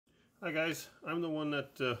Hi guys, I'm the one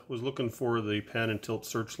that was looking for the pan and tilt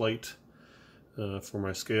searchlight for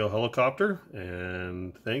my scale helicopter,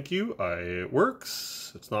 and thank you, it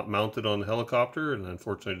works. It's not mounted on the helicopter, and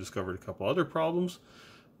unfortunately I discovered a couple other problems,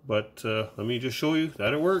 but let me just show you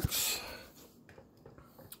that it works.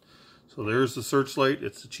 So there's the searchlight.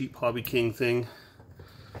 It's a cheap Hobby King thing.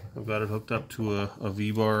 I've got it hooked up to a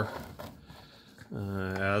VBar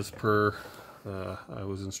as per I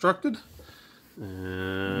was instructed.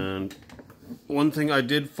 And one thing I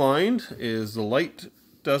did find is the light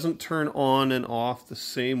doesn't turn on and off the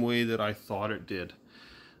same way that I thought it did.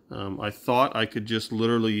 I thought I could just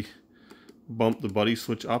literally bump the buddy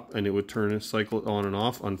switch up and it would turn and cycle it on and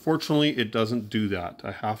off. Unfortunately, it doesn't do that.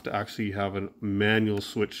 I have to actually have a manual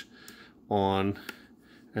switch on,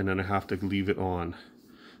 and then I have to leave it on.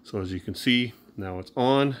 So as you can see, now it's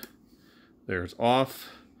on, there's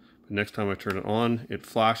off. Next time I turn it on, it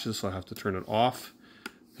flashes, so I have to turn it off,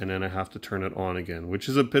 and then I have to turn it on again, which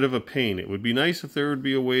is a bit of a pain. It would be nice if there would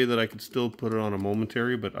be a way that I could still put it on a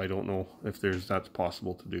momentary, but I don't know if that's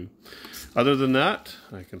possible to do. Other than that,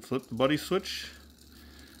 I can flip the buddy switch,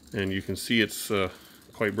 and you can see it's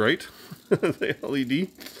quite bright, the LED,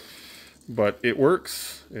 but it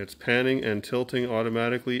works. It's panning and tilting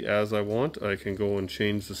automatically as I want. I can go and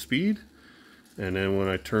change the speed, and then when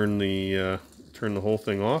I turn the whole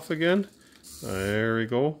thing off again, there we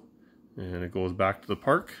go, and it goes back to the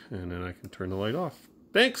park, and then I can turn the light off.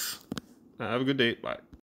 Thanks. Have a good day. Bye.